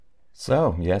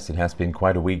So, yes, it has been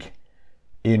quite a week.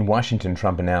 In Washington,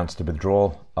 Trump announced a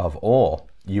withdrawal of all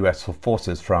U.S.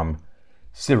 forces from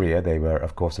Syria. They were,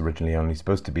 of course, originally only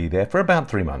supposed to be there for about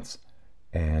 3 months.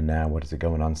 And now, what is it,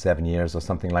 going on 7 years or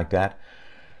something like that?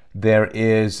 There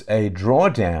is a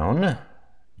drawdown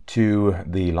to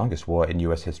the longest war in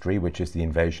U.S. history, which is the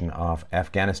invasion of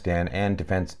Afghanistan, and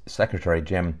Defense Secretary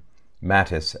Jim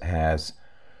Mattis has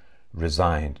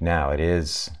resigned. Now, it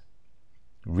is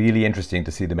really interesting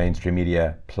to see the mainstream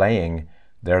media playing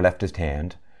their leftist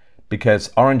hand, because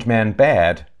Orange Man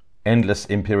bad, endless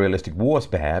imperialistic wars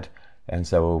bad, and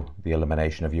so the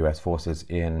elimination of U.S. forces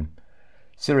in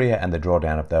Syria and the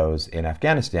drawdown of those in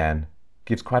Afghanistan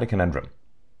gives quite a conundrum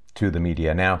to the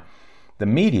media. Now, the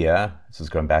media, this is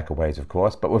going back a ways, of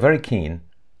course, but were very keen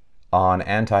on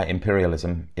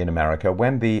anti-imperialism in America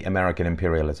when the American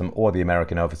imperialism or the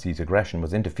American overseas aggression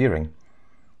was interfering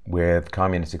with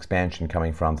communist expansion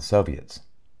coming from the Soviets.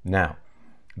 Now,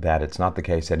 that it's not the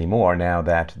case anymore, now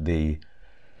that the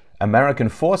American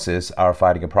forces are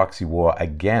fighting a proxy war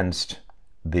against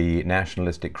the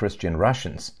nationalistic Christian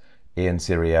Russians in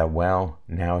Syria, well,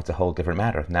 now it's a whole different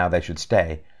matter. Now they should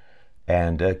stay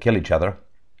and kill each other,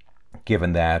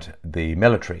 given that the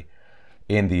military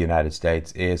in the United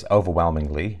States is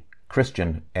overwhelmingly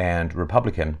Christian and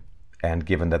Republican, and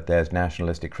given that there's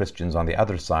nationalistic Christians on the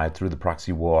other side through the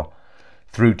proxy war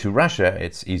through to Russia,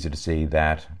 it's easy to see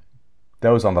that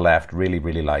those on the left really,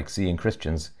 really like seeing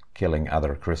Christians killing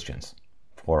other Christians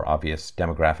for obvious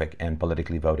demographic and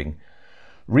politically voting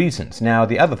reasons. Now,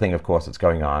 the other thing, of course, that's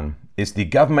going on is the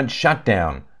government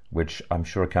shutdown, which I'm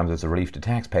sure comes as a relief to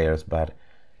taxpayers, but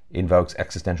invokes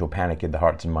existential panic in the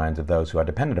hearts and minds of those who are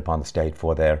dependent upon the state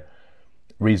for their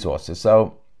resources.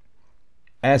 So,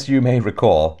 as you may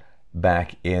recall,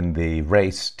 back in the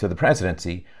race to the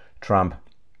presidency, Trump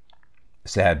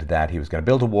said that he was going to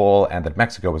build a wall and that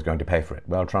Mexico was going to pay for it.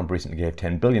 Well, Trump recently gave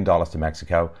 $10 billion to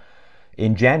Mexico.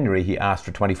 In January, he asked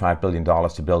for $25 billion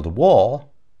to build a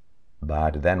wall,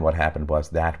 but then what happened was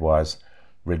that was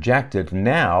rejected.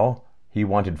 Now, he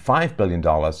wanted $5 billion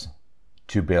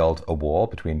to build a wall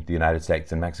between the United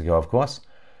States and Mexico, of course.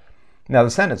 Now,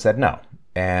 the Senate said no,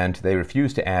 and they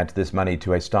refused to add this money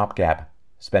to a stopgap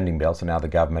spending bill, so now the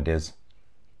government is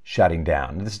shutting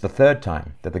down. This is the third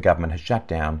time that the government has shut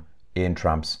down in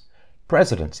Trump's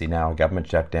presidency. Now, a government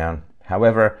shutdown,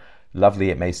 however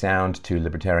lovely it may sound to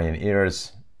libertarian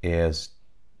ears, is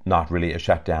not really a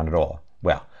shutdown at all.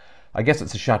 Well, I guess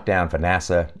it's a shutdown for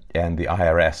NASA and the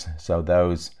IRS. So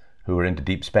those who are into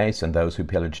deep space and those who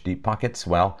pillage deep pockets,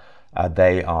 well,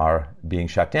 they are being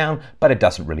shut down, but it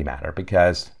doesn't really matter,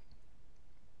 because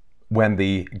when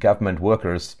the government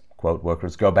workers, quote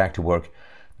workers, go back to work,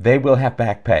 they will have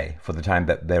back pay for the time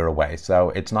that they're away. So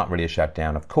it's not really a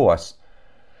shutdown, of course.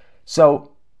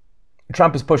 So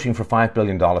Trump is pushing for $5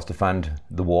 billion to fund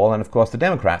the wall, and of course the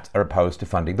Democrats are opposed to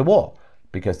funding the wall,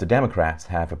 because the Democrats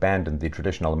have abandoned the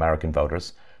traditional American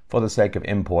voters for the sake of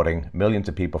importing millions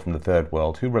of people from the third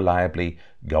world who reliably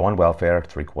go on welfare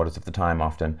 3/4 of the time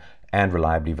often and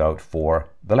reliably vote for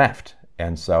the left.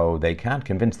 And so they can't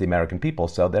convince the American people,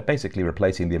 so they're basically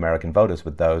replacing the American voters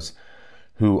with those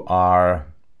who are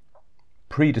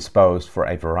predisposed for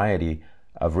a variety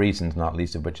of reasons, not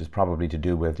least of which is probably to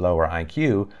do with lower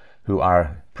IQ, who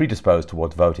are predisposed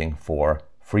towards voting for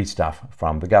free stuff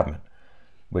from the government,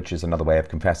 which is another way of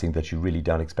confessing that you really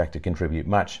don't expect to contribute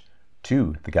much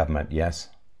to the government. Yes,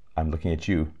 I'm looking at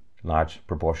you, large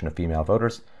proportion of female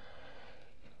voters.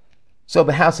 So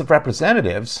the House of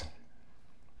Representatives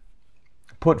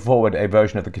put forward a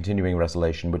version of the continuing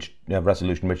resolution which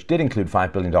did include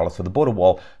 $5 billion for the border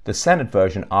wall. The Senate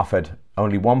version offered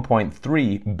only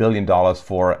 $1.3 billion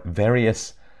for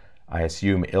various, I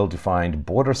assume, ill-defined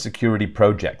border security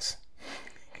projects.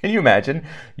 Can you imagine?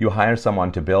 You hire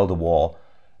someone to build a wall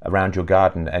around your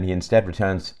garden, and he instead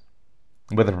returns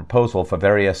with a proposal for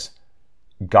various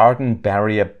garden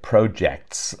barrier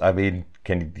projects. I mean,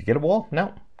 can you get a wall?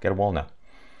 No. Get a wall? No.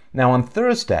 Now, on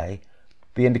Thursday,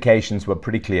 the indications were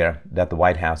pretty clear that the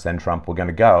White House and Trump were going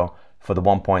to go for the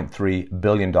 $1.3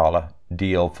 billion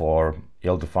deal for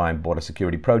ill-defined border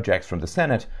security projects from the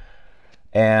Senate.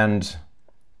 And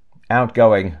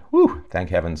outgoing, thank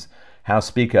heavens, House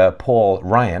Speaker Paul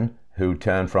Ryan, who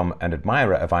turned from an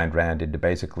admirer of Ayn Rand into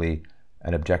basically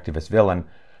an objectivist villain,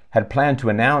 had planned to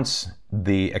announce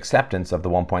the acceptance of the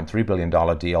 $1.3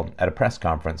 billion deal at a press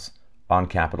conference on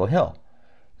Capitol Hill,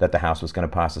 that the House was going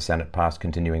to pass the Senate-passed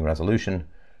continuing resolution,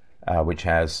 which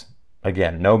has,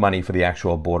 again, no money for the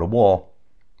actual border wall.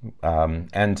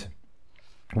 And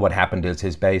what happened is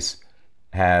his base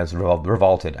has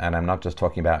revolted, and I'm not just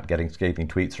talking about getting scathing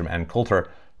tweets from Ann Coulter,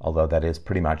 although that is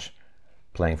pretty much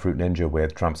playing Fruit Ninja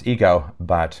with Trump's ego,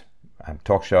 but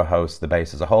talk show hosts, the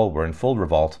base as a whole, were in full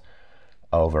revolt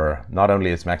over not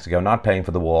only is Mexico not paying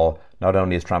for the wall, not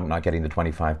only is Trump not getting the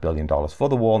 $25 billion for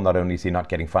the wall, not only is he not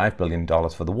getting $5 billion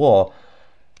for the wall,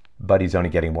 but he's only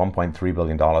getting $1.3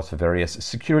 billion for various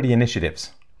security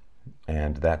initiatives.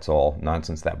 And that's all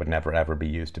nonsense that would never ever be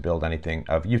used to build anything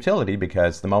of utility,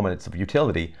 because the moment it's of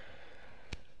utility,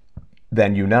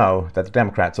 then you know that the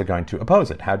Democrats are going to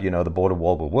oppose it. How do you know the border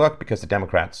wall will work? Because the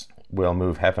Democrats will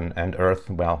move heaven and earth,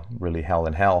 well, really hell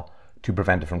and hell, to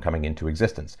prevent it from coming into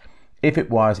existence. If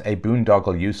it was a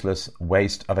boondoggle, useless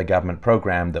waste of a government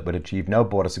program that would achieve no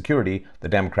border security, the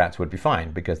Democrats would be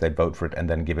fine, because they'd vote for it and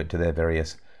then give it to their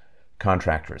various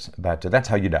contractors. But that's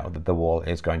how you know that the wall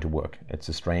is going to work. It's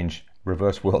a strange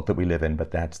reverse world that we live in,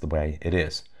 but that's the way it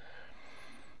is.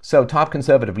 So top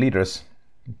conservative leaders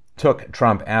took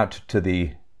Trump out to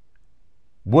the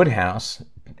Woodhouse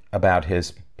about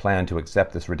his plan to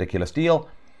accept this ridiculous deal,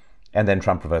 and then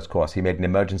Trump reversed course. He made an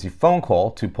emergency phone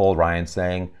call to Paul Ryan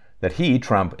saying that he,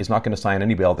 Trump, is not going to sign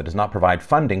any bill that does not provide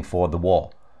funding for the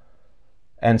wall.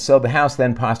 And so the House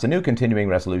then passed a new continuing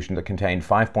resolution that contained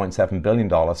 $5.7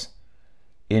 billion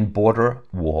in border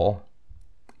wall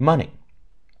money.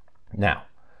 Now,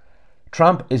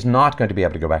 Trump is not going to be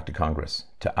able to go back to Congress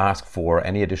to ask for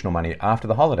any additional money after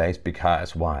the holidays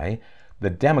because, why? The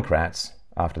Democrats,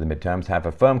 after the midterms, have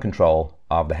a firm control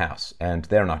of the House, and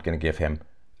they're not going to give him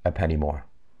a penny more.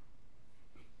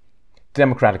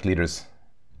 Democratic leaders,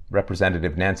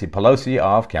 Representative Nancy Pelosi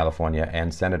of California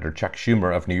and Senator Chuck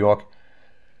Schumer of New York,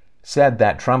 said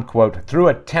that Trump, quote, threw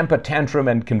a temper tantrum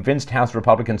and convinced House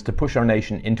Republicans to push our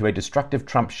nation into a destructive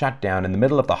Trump shutdown in the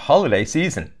middle of the holiday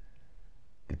season.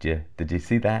 Did you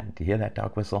see that? Did you hear that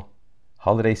dog whistle?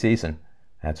 Holiday season.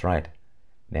 That's right.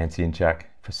 Nancy and Chuck,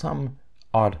 for some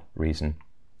odd reason,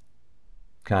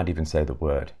 can't even say the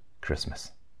word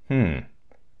Christmas.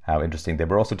 How interesting. They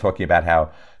were also talking about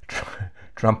how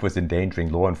Trump was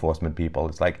endangering law enforcement people.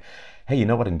 It's like, hey, you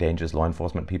know what endangers law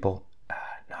enforcement people?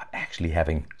 Not actually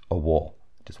having a wall.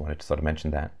 Just wanted to sort of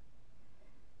mention that.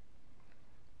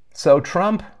 So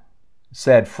Trump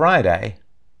said Friday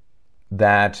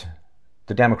that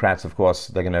the Democrats, of course,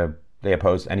 they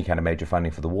oppose any kind of major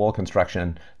funding for the wall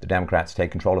construction. The Democrats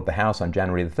take control of the House on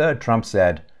January the 3rd. Trump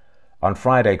said on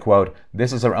Friday, quote,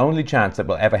 this is our only chance that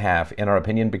we'll ever have, in our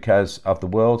opinion, because of the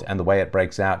world and the way it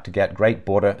breaks out, to get great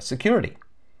border security.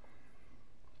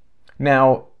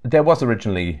 Now, there was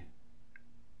originally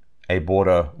a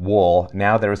border wall.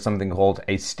 Now there is something called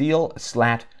a steel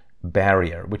slat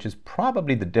barrier, which is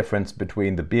probably the difference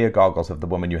between the beer goggles of the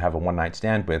woman you have a one-night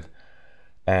stand with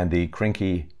and the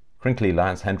crinkly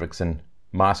Lance Hendrickson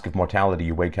mask of mortality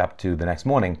you wake up to the next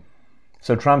morning.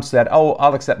 So Trump said,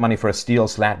 I'll accept money for a steel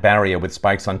slat barrier with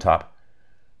spikes on top.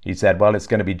 He said, well, it's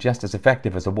going to be just as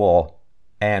effective as a wall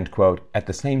and, quote, at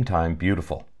the same time,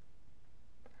 beautiful.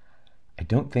 I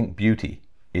don't think beauty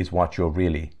is what you're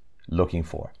really looking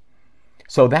for.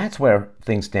 So that's where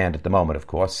things stand at the moment, of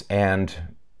course, and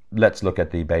let's look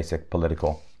at the basic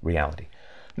political reality.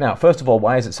 Now, first of all,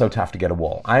 why is it so tough to get a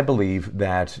wall? I believe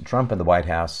that Trump and the White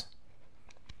House,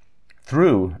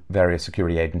 through various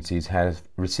security agencies, have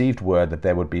received word that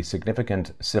there would be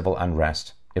significant civil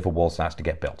unrest if a wall starts to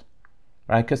get built.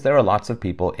 Right? Because there are lots of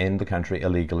people in the country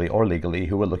illegally or legally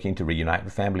who are looking to reunite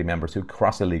with family members who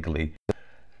cross illegally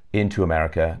into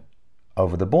America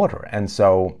over the border. And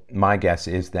so my guess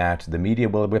is that the media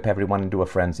will whip everyone into a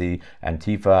frenzy.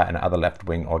 Antifa and other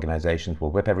left-wing organizations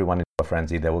will whip everyone into a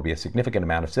frenzy. There will be a significant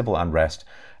amount of civil unrest.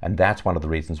 And that's one of the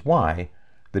reasons why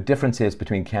the difference is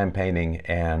between campaigning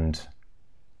and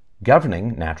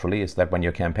governing, naturally, is that when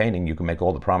you're campaigning, you can make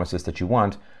all the promises that you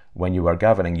want. When you are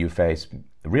governing, you face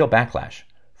real backlash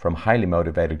from highly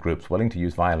motivated groups willing to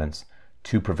use violence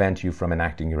to prevent you from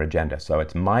enacting your agenda. So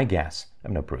it's my guess, I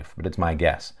have no proof, but it's my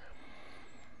guess,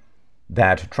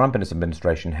 that Trump and his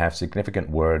administration have significant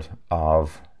word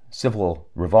of civil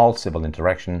revolt, civil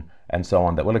insurrection, and so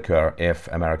on that will occur if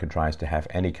America tries to have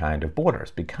any kind of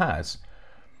borders, because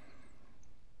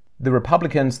the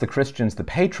Republicans, the Christians, the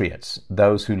patriots,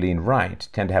 those who lean right,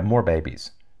 tend to have more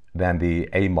babies than the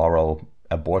amoral,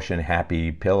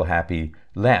 abortion-happy, pill-happy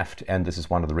left, and this is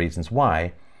one of the reasons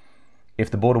why,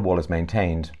 if the border wall is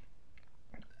maintained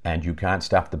and you can't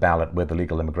stuff the ballot with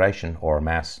illegal immigration or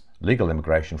mass legal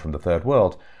immigration from the third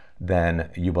world, then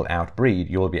you will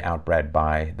be outbred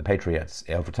by the patriots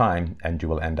over time, and you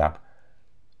will end up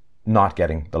not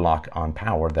getting the lock on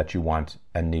power that you want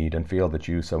and need and feel that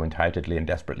you so entitledly and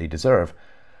desperately deserve.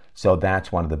 So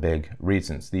that's one of the big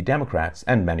reasons. The Democrats,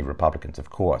 and many Republicans,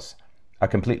 of course, are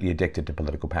completely addicted to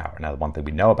political power. Now, the one thing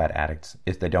we know about addicts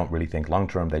is they don't really think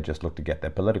long-term. They just look to get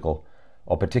their political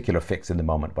or particular fix in the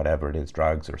moment, whatever it is,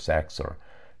 drugs or sex or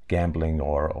gambling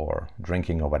or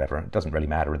drinking or whatever. It doesn't really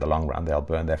matter in the long run. They'll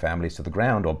burn their families to the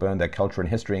ground or burn their culture and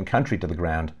history and country to the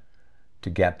ground to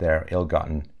get their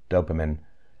ill-gotten dopamine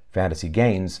fantasy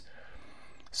gains.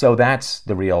 So that's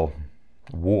the real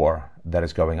war that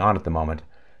is going on at the moment.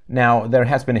 Now, there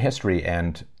has been a history,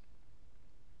 and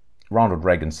Ronald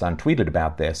Reagan's son tweeted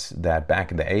about this, that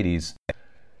back in the 80s,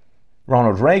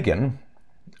 Ronald Reagan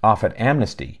offered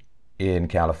amnesty in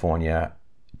California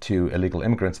to illegal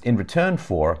immigrants in return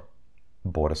for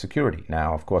border security.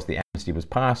 Now, of course, the amnesty was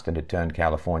passed and it turned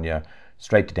California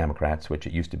straight to Democrats, which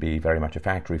it used to be very much a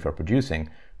factory for producing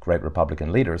great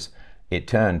Republican leaders. It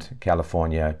turned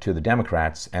California to the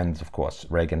Democrats, and of course,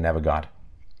 Reagan never got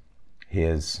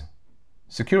his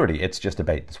security. It's just a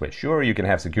bait and switch. Sure, you can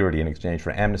have security in exchange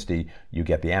for amnesty. You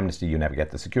get the amnesty, you never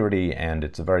get the security, and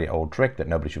it's a very old trick that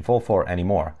nobody should fall for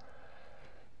anymore.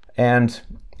 And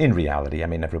in reality, I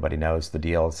mean, everybody knows the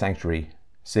deal. Sanctuary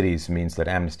cities means that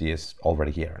amnesty is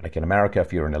already here. Like in America,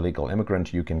 if you're an illegal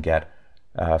immigrant, you can get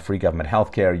free government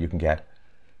health care, you can get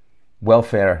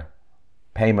welfare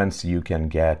payments, you can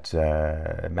get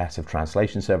massive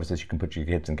translation services, you can put your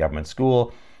kids in government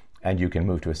school, and you can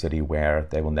move to a city where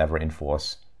they will never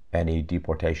enforce any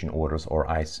deportation orders or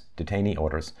ICE detainee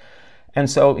orders. And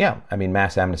so, yeah, I mean,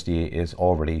 mass amnesty is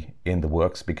already in the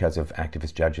works because of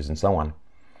activist judges and so on.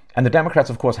 And the Democrats,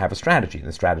 of course, have a strategy. And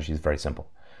the strategy is very simple,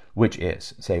 which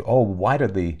is say, oh, why do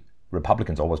the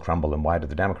Republicans always crumble and why do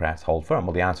the Democrats hold firm?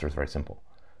 Well, the answer is very simple.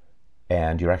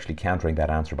 And you're actually countering that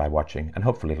answer by watching and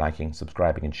hopefully liking,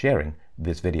 subscribing, and sharing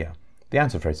this video. The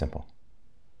answer is very simple.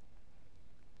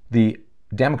 The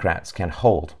Democrats can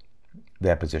hold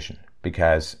their position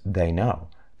because they know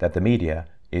that the media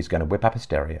is going to whip up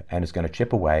hysteria and is going to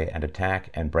chip away and attack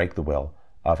and break the will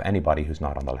of anybody who's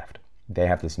not on the left. They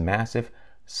have this massive,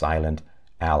 silent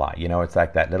ally. You know, it's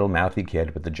like that little mouthy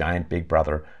kid with the giant big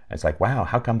brother. It's like, wow,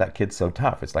 how come that kid's so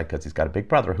tough? It's like because he's got a big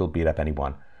brother who'll beat up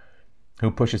anyone who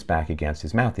pushes back against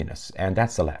his mouthiness. And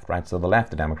that's the left, right? So the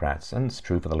left, the Democrats, and it's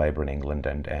true for the Labour in England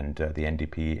and the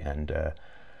NDP and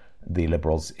the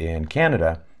Liberals in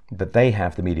Canada, that they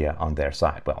have the media on their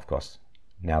side. Well, of course,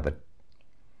 now that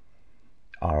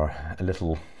our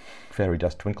little fairy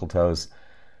dust twinkle toes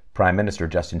Prime Minister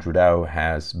Justin Trudeau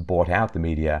has bought out the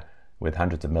media with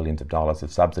hundreds of millions of dollars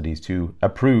of subsidies to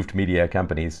approved media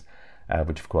companies,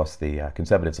 which of course the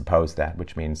Conservatives oppose that,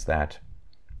 which means that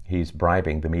he's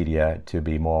bribing the media to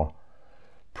be more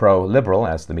pro-liberal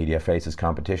as the media faces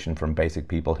competition from basic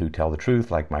people who tell the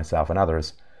truth, like myself and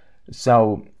others.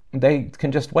 So they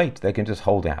can just wait. They can just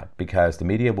hold out because the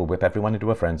media will whip everyone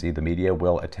into a frenzy. The media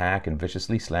will attack and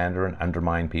viciously slander and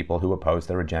undermine people who oppose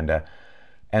their agenda.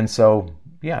 And so,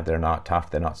 yeah, they're not tough,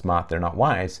 they're not smart, they're not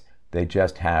wise. They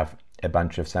just have a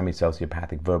bunch of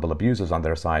semi-sociopathic verbal abusers on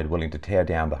their side willing to tear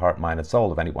down the heart, mind, and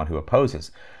soul of anyone who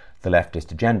opposes the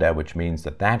leftist agenda, which means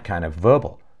that that kind of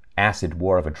verbal acid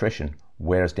war of attrition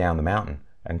wears down the mountain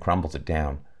and crumbles it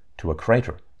down to a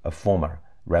crater of former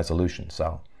resolution.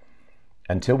 So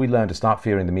until we learn to stop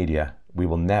fearing the media, we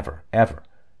will never, ever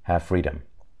have freedom.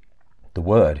 The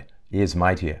word is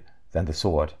mightier than the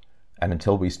sword, and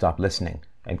until we stop listening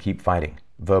and keep fighting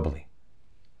verbally,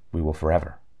 we will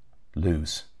forever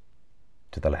lose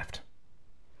to the left.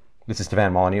 This is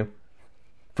Stefan Molyneux,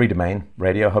 Free Domain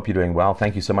Radio. Hope you're doing well.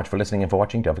 Thank you so much for listening and for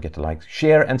watching. Don't forget to like,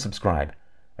 share, and subscribe.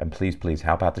 And please, please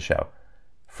help out the show.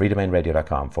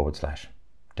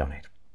 freedomainradio.com/donate.